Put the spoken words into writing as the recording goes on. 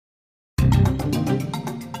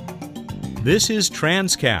This is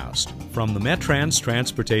Transcast from the MetTrans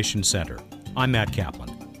Transportation Center. I'm Matt Kaplan.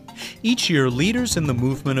 Each year, leaders in the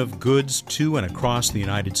movement of goods to and across the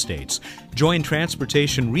United States join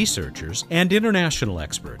transportation researchers and international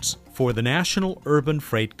experts for the National Urban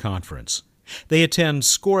Freight Conference. They attend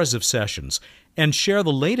scores of sessions and share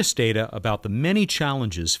the latest data about the many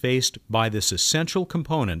challenges faced by this essential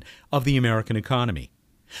component of the American economy.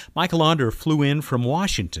 Michael Onder flew in from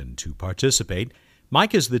Washington to participate.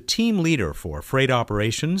 Mike is the team leader for freight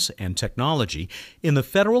operations and technology in the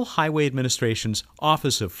Federal Highway Administration's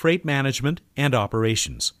Office of Freight Management and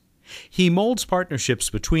Operations. He molds partnerships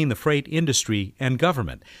between the freight industry and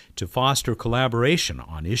government to foster collaboration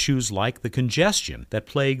on issues like the congestion that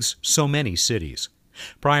plagues so many cities.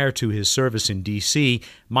 Prior to his service in D.C.,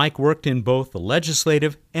 Mike worked in both the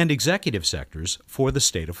legislative and executive sectors for the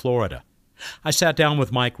state of Florida. I sat down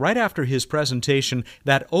with Mike right after his presentation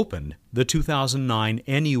that opened the 2009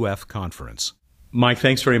 NUF conference. Mike,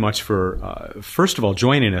 thanks very much for, first of all,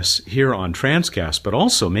 joining us here on Transcast, but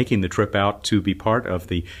also making the trip out to be part of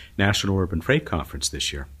the National Urban Freight Conference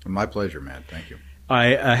this year. My pleasure, Matt. Thank you.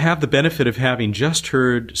 I have the benefit of having just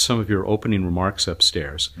heard some of your opening remarks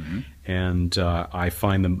upstairs, and I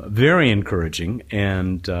find them very encouraging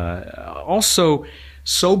and also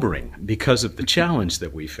sobering because of the challenge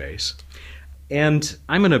that we face. And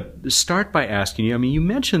I'm going to start by asking you, you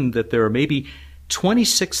mentioned that there are maybe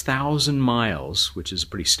 26,000 miles, which is a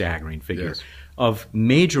pretty staggering figure, yes, of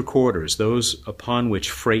major corridors, those upon which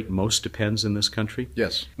freight most depends in this country?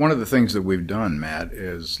 Yes. One of the things that we've done, Matt,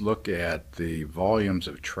 is look at the volumes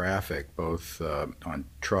of traffic, both on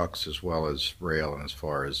trucks as well as rail and as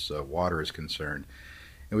far as water is concerned.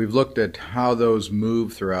 And we've looked at how those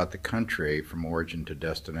move throughout the country from origin to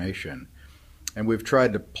destination. And we've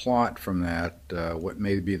tried to plot from that what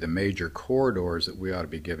may be the major corridors that we ought to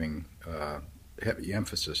be giving heavy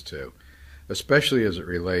emphasis to, especially as it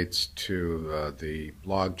relates to the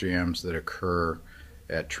log jams that occur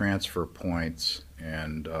at transfer points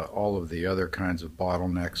and all of the other kinds of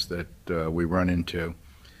bottlenecks that we run into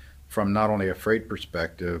from not only a freight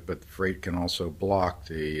perspective, but the freight can also block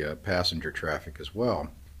the passenger traffic as well.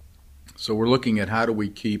 So we're looking at how do we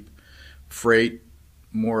keep freight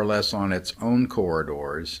more or less on its own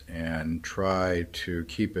corridors and try to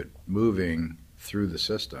keep it moving through the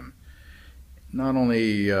system. Not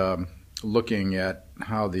only looking at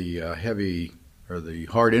how the heavy or the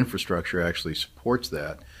hard infrastructure actually supports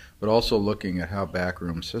that, but also looking at how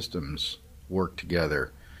backroom systems work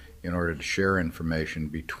together in order to share information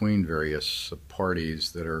between various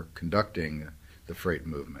parties that are conducting the freight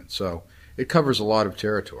movement. So it covers a lot of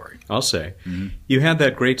territory. I'll say. You had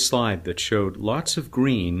that great slide that showed lots of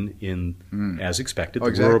green in, as expected,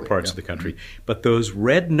 the rural parts of the country. But those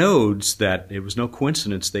red nodes, that it was no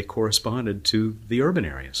coincidence they corresponded to the urban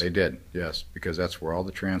areas. They did, yes, because that's where all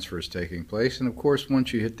the transfer is taking place. And of course,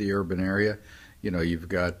 once you hit the urban area, you've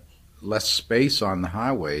got less space on the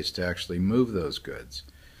highways to actually move those goods.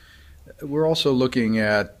 We're also looking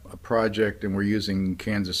at a project, and we're using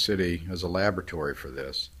Kansas City as a laboratory for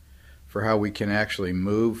this, for how we can actually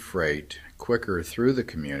move freight quicker through the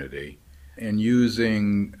community and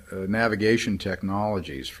using navigation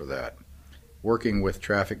technologies for that. Working with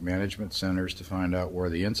traffic management centers to find out where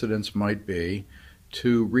the incidents might be,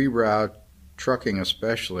 to reroute trucking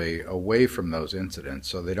especially away from those incidents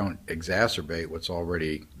so they don't exacerbate what's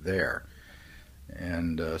already there.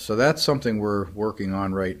 And so that's something we're working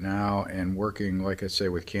on right now, and working, like I say,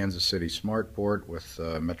 with Kansas City Smartport, with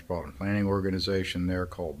a metropolitan planning organization there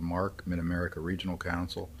called MARC, Mid-America Regional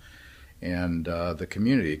Council, and the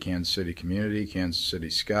community, Kansas City Community, Kansas City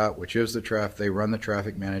Scout, which is they run the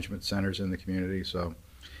traffic management centers in the community. So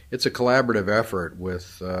it's a collaborative effort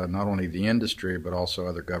with not only the industry, but also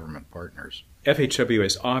other government partners. FHWA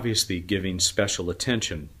is obviously giving special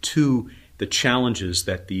attention to the challenges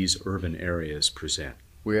that these urban areas present.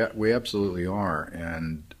 We absolutely are.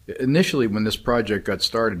 And initially, when this project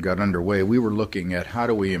got underway, we were looking at how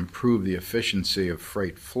do we improve the efficiency of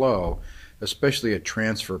freight flow, especially at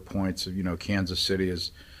transfer points. Kansas City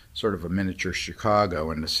is sort of a miniature Chicago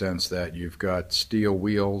in the sense that you've got steel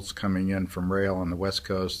wheels coming in from rail on the West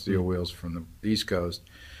Coast, steel wheels from the East Coast.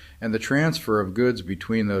 And the transfer of goods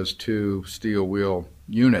between those two steel wheel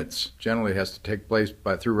units generally has to take place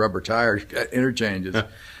through rubber tire interchanges.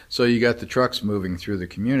 So you got the trucks moving through the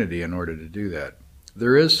community in order to do that.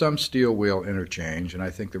 There is some steel wheel interchange, and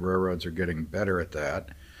I think the railroads are getting better at that.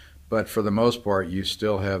 But for the most part, you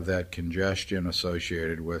still have that congestion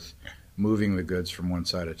associated with moving the goods from one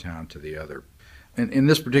side of town to the other. And in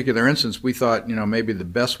this particular instance, we thought, maybe the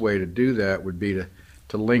best way to do that would be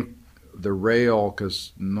to link the rail,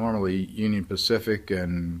 because normally Union Pacific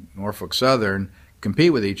and Norfolk Southern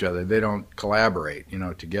compete with each other. They don't collaborate,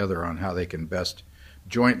 together on how they can best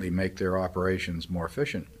jointly make their operations more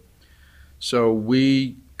efficient. So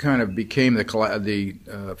we kind of became the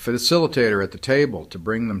facilitator at the table to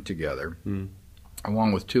bring them together,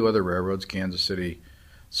 along with two other railroads, Kansas City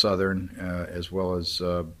Southern, as well as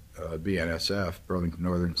BNSF, Burlington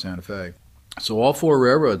Northern and Santa Fe. So all four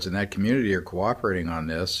railroads in that community are cooperating on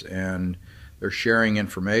this, and they're sharing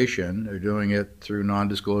information. They're doing it through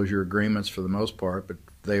non-disclosure agreements for the most part, but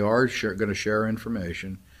they are going to share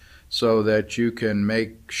information so that you can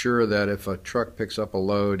make sure that if a truck picks up a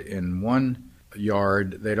load in one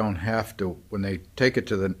yard, they don't have to, when they take it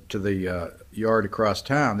to the yard across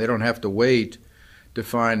town, they don't have to wait to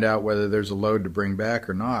find out whether there's a load to bring back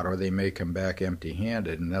or not, or they may come back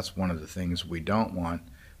empty-handed, and that's one of the things we don't want.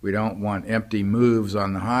 We don't want empty moves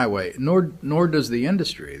on the highway, nor does the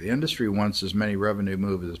industry. The industry wants as many revenue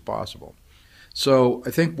moves as possible. So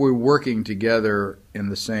I think we're working together in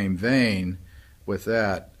the same vein with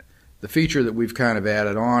that. The feature that we've kind of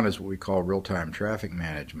added on is what we call real-time traffic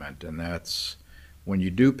management, and that's when you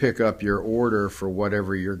do pick up your order for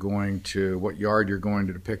whatever you're going to, what yard you're going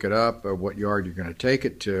to pick it up or what yard you're going to take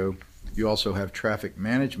it to, you also have traffic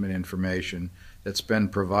management information that's been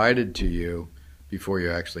provided to you before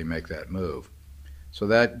you actually make that move. So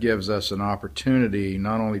that gives us an opportunity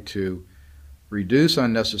not only to reduce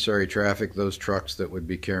unnecessary traffic, those trucks that would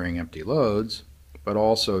be carrying empty loads, but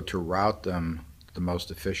also to route them the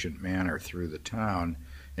most efficient manner through the town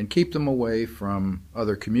and keep them away from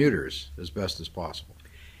other commuters as best as possible.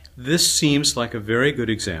 This seems like a very good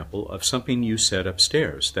example of something you said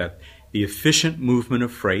upstairs, that the efficient movement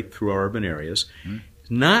of freight through our urban areas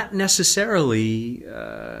not necessarily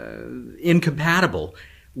incompatible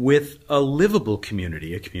with a livable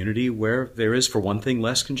community, a community where there is, for one thing,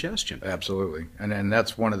 less congestion. Absolutely. And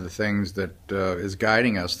that's one of the things that is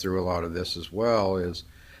guiding us through a lot of this as well, is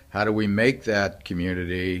how do we make that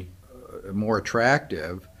community more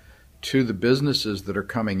attractive to the businesses that are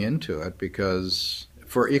coming into it, because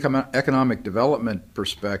for economic development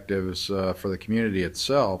perspectives for the community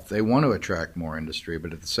itself, they want to attract more industry,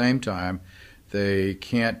 but at the same time, they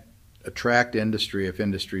can't attract industry if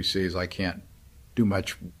industry sees I can't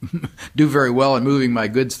do very well in moving my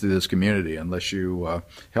goods through this community unless you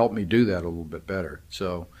help me do that a little bit better.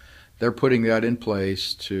 So they're putting that in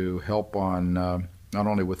place to help on not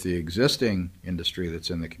only with the existing industry that's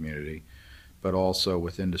in the community, but also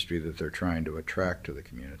with industry that they're trying to attract to the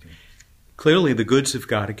community. Clearly, the goods have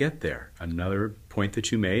got to get there. Another point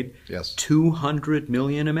that you made, yes, 200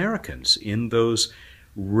 million Americans in those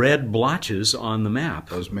red blotches on the map.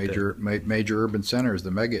 Those major urban centers,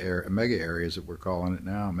 the mega areas that we're calling it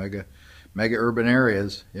now, mega urban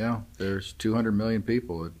areas. Yeah, there's 200 million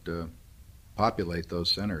people that populate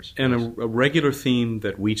those centers. And a regular theme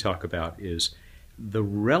that we talk about is the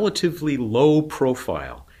relatively low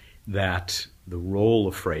profile that the role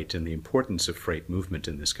of freight and the importance of freight movement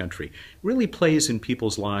in this country really plays in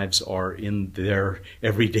people's lives or in their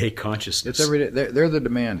everyday consciousness. It's everyday. They're the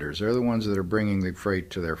demanders. They're the ones that are bringing the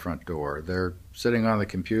freight to their front door. They're sitting on the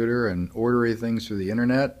computer and ordering things through the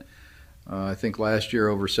internet. I think last year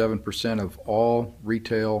over 7% of all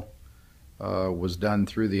retail was done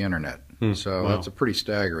through the internet. So wow. That's a pretty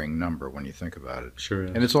staggering number when you think about it. Sure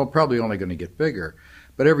is. And it's probably only going to get bigger.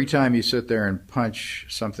 But every time you sit there and punch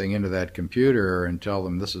something into that computer and tell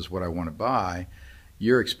them this is what I want to buy,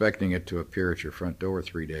 you're expecting it to appear at your front door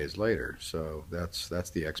 3 days later. So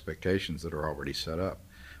that's the expectations that are already set up.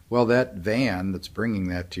 Well, that van that's bringing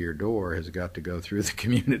that to your door has got to go through the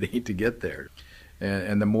community to get there.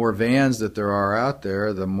 And the more vans that there are out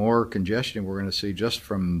there, the more congestion we're going to see just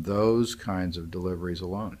from those kinds of deliveries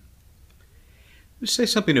alone. Let's say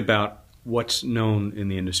something about what's known in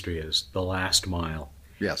the industry as the last mile.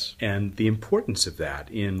 Yes. And the importance of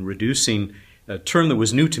that in reducing a term that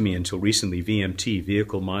was new to me until recently, VMT,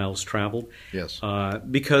 vehicle miles traveled. Yes.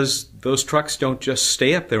 Because those trucks don't just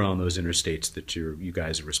stay up there on those interstates that you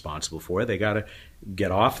guys are responsible for. They got to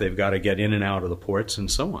get off. They've got to get in and out of the ports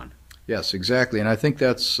and so on. Yes, exactly. And I think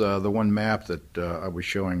that's the one map that I was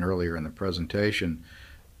showing earlier in the presentation.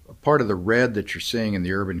 Part of the red that you're seeing in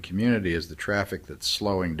the urban community is the traffic that's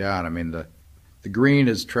slowing down. I mean, the green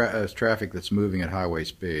is traffic that's moving at highway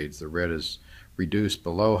speeds. The red is reduced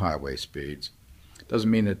below highway speeds.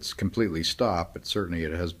 Doesn't mean it's completely stopped, but certainly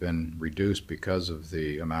it has been reduced because of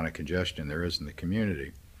the amount of congestion there is in the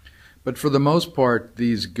community. But for the most part,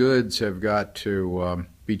 these goods have got to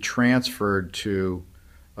be transferred to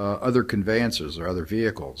other conveyances or other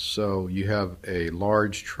vehicles. So you have a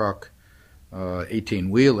large truck,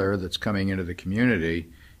 18-wheeler that's coming into the community.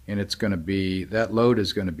 and it's going to be, that load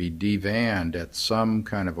is going to be devanned at some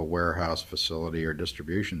kind of a warehouse facility or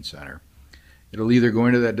distribution center. It'll either go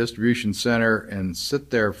into that distribution center and sit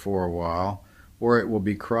there for a while, or it will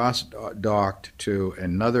be cross-docked to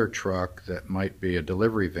another truck that might be a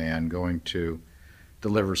delivery van going to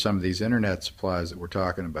deliver some of these internet supplies that we're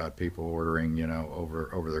talking about, people ordering,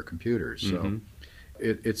 over their computers. Mm-hmm.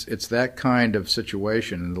 So it's that kind of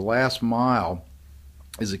situation. And the last mile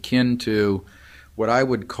is akin to what I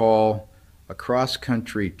would call a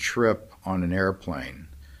cross-country trip on an airplane.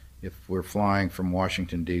 If we're flying from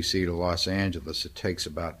Washington, D.C. to Los Angeles, it takes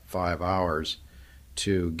about 5 hours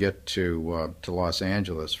to get to Los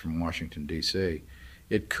Angeles from Washington, D.C.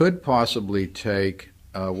 It could possibly take,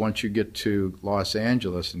 once you get to Los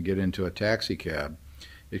Angeles and get into a taxi cab,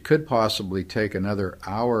 it could possibly take another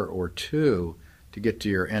hour or two to get to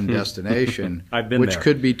your end destination, which there.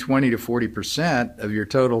 Could be 20 to 40% of your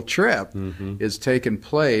total trip is taking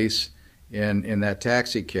place in that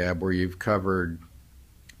taxi cab, where you've covered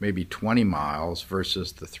maybe 20 miles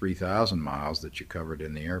versus the 3,000 miles that you covered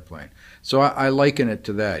in the airplane. So I liken it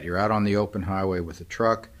to that. You're out on the open highway with a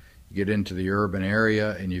truck, you get into the urban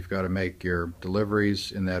area, and you've got to make your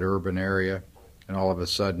deliveries in that urban area, and all of a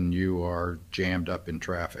sudden you are jammed up in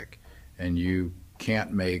traffic, and you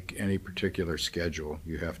can't make any particular schedule.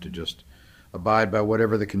 You have to just abide by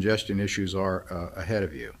whatever the congestion issues are ahead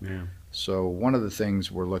of you. Yeah. So one of the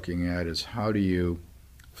things we're looking at is how do you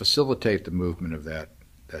facilitate the movement of that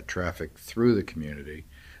traffic through the community.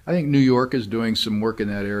 I think New York is doing some work in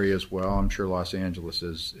that area as well. I'm sure Los Angeles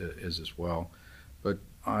is as well. But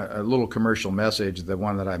a little commercial message, the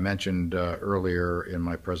one that I mentioned earlier in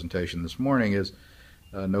my presentation this morning, is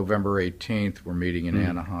November 18th, we're meeting in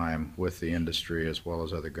Anaheim with the industry as well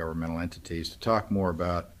as other governmental entities to talk more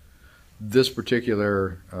about this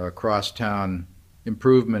particular crosstown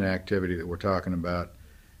improvement activity that we're talking about,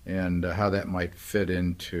 and how that might fit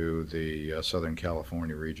into the Southern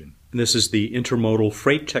California region. And this is the Intermodal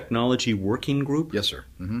Freight Technology Working Group? Yes, sir.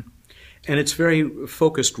 Mm-hmm. And it's very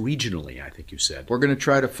focused regionally, I think you said. We're going to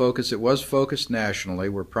try to focus. It was focused nationally.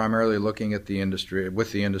 We're primarily looking at the industry,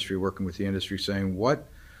 working with the industry, saying what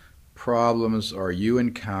problems are you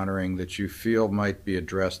encountering that you feel might be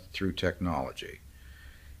addressed through technology.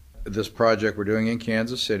 This project we're doing in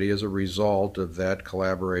Kansas City is a result of that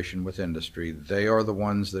collaboration with industry. They are the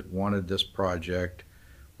ones that wanted this project.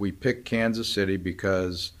 We picked Kansas City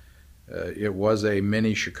because it was a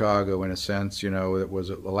mini Chicago in a sense. It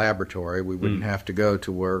was a laboratory. We wouldn't have to go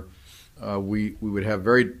to where we would have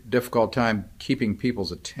very difficult time keeping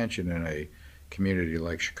people's attention in a community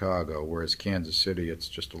like Chicago, whereas Kansas City, it's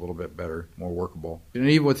just a little bit better, more workable. And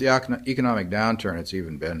even with the economic downturn, it's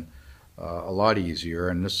even been a lot easier.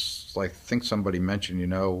 And this, like I think somebody mentioned,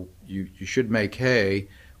 you should make hay.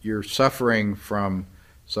 You're suffering from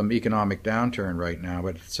some economic downturn right now,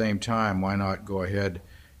 but at the same time, why not go ahead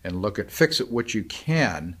and fix it what you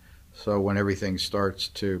can, so when everything starts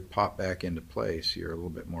to pop back into place, you're a little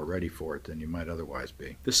bit more ready for it than you might otherwise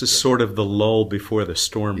be. This is sort of the lull before the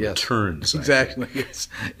storm returns. Exactly.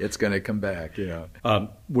 It's going to come back.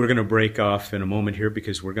 We're going to break off in a moment here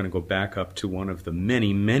because we're going to go back up to one of the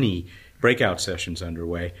many, many breakout sessions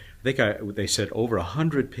underway. I think they said over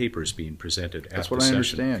 100 papers being presented at the session. That's what I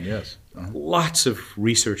understand, yes. Lots of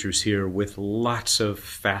researchers here with lots of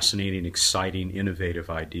fascinating, exciting, innovative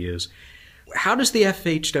ideas. How does the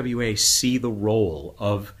FHWA see the role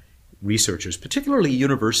of researchers, particularly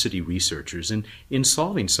university researchers, in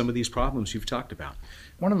solving some of these problems you've talked about?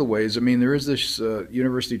 One of the ways, there is this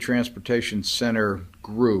University Transportation Center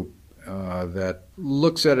group that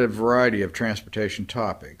looks at a variety of transportation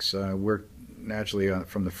topics. We're naturally,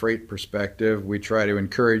 from the freight perspective, we try to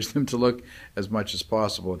encourage them to look as much as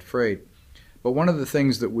possible at freight. But one of the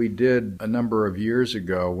things that we did a number of years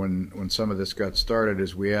ago when some of this got started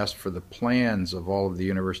is we asked for the plans of all of the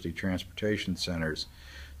university transportation centers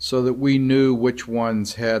so that we knew which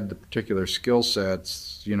ones had the particular skill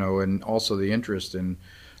sets, and also the interest in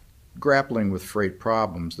grappling with freight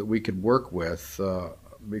problems that we could work with,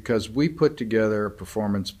 because we put together a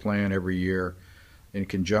performance plan every year in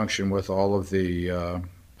conjunction with all of the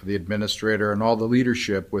administrator and all the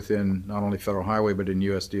leadership within not only Federal Highway but in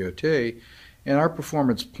USDOT. And our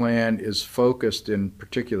performance plan is focused in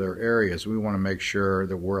particular areas. We want to make sure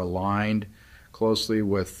that we're aligned closely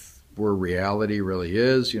with where reality really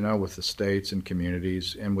is, with the states and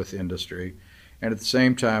communities and with industry. And at the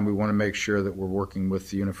same time, we want to make sure that we're working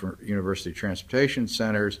with the university transportation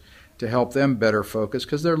centers to help them better focus,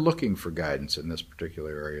 because they're looking for guidance in this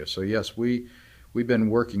particular area. So yes, we've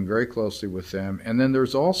been working very closely with them. And then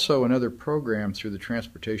there's also another program through the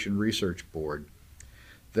Transportation Research Board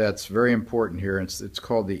that's very important here. It's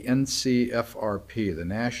called the NCFRP, the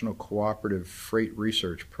National Cooperative Freight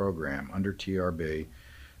Research Program, under TRB.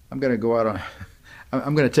 I'm going to go out on,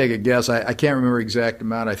 I'm going to take a guess. I can't remember exact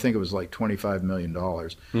amount. I think it was like $25 million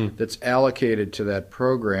that's allocated to that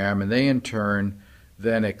program, and they in turn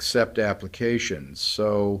then accept applications.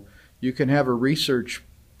 So you can have a research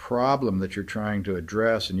problem that you're trying to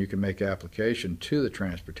address, and you can make application to the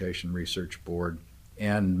Transportation Research Board.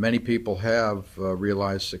 And many people have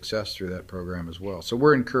realized success through that program as well. So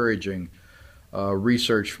we're encouraging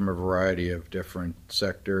research from a variety of different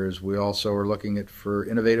sectors. We also are looking for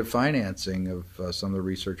innovative financing of some of the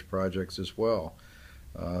research projects as well,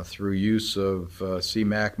 through use of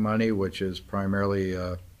CMAQ money, which is primarily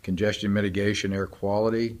congestion mitigation air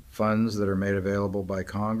quality funds that are made available by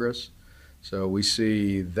Congress. So we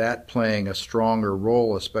see that playing a stronger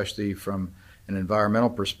role, especially from an environmental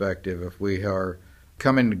perspective. If we are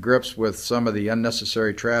coming to grips with some of the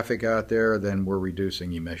unnecessary traffic out there, then we're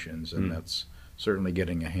reducing emissions, and that's certainly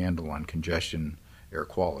getting a handle on congestion air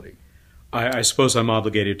quality. I suppose I'm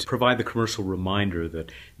obligated to provide the commercial reminder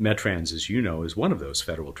that Metrans, as you know, is one of those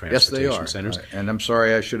federal transportation centers. And I'm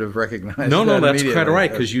sorry, I should have recognized No, that that's immediately. quite all right,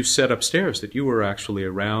 because you said upstairs that you were actually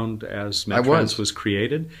around as Metrans was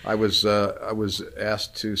created. I was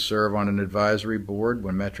asked to serve on an advisory board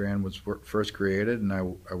when Metran was first created, and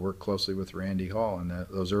I worked closely with Randy Hall in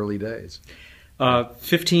those early days.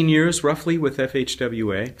 15 years, roughly, with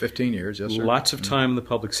FHWA. 15 years, yes, sir. Lots of time in the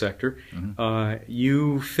public sector.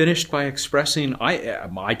 You finished by expressing,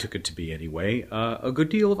 I took it to be anyway, a good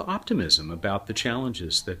deal of optimism about the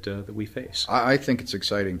challenges that we face. I think it's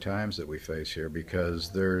exciting times that we face here, because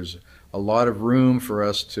there's a lot of room for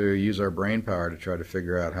us to use our brain power to try to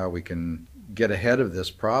figure out how we can get ahead of this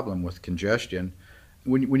problem with congestion.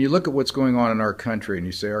 When you look at what's going on in our country, and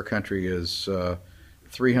you say our country is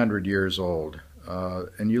 300 years old,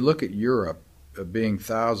 and you look at Europe being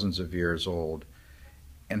thousands of years old,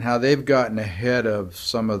 and how they've gotten ahead of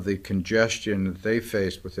some of the congestion that they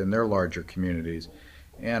faced within their larger communities.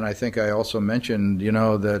 And I think I also mentioned,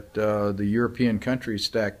 that the European countries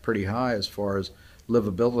stack pretty high as far as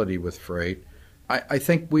livability with freight. I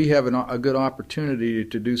think we have a good opportunity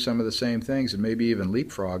to do some of the same things, and maybe even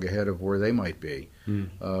leapfrog ahead of where they might be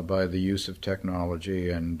by the use of technology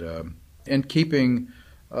and keeping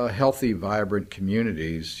healthy, vibrant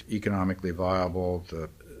communities, economically viable,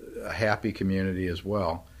 a happy community as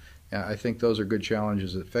well. I think those are good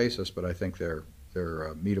challenges that face us, but I think they're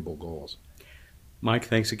meetable goals. Mike,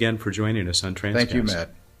 thanks again for joining us on Transcast. Thank you,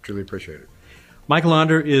 Matt. Truly appreciate it. Michael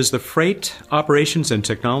Onder is the Freight Operations and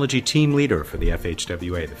Technology Team Leader for the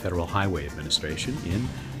FHWA, the Federal Highway Administration, in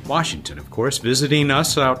Washington, of course, visiting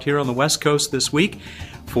us out here on the West Coast this week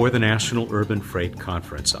for the National Urban Freight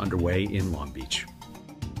Conference underway in Long Beach.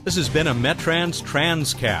 This has been a Metrans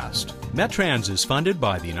Transcast. Metrans is funded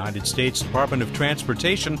by the United States Department of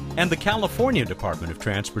Transportation and the California Department of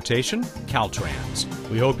Transportation, Caltrans.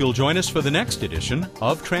 We hope you'll join us for the next edition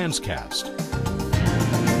of Transcast.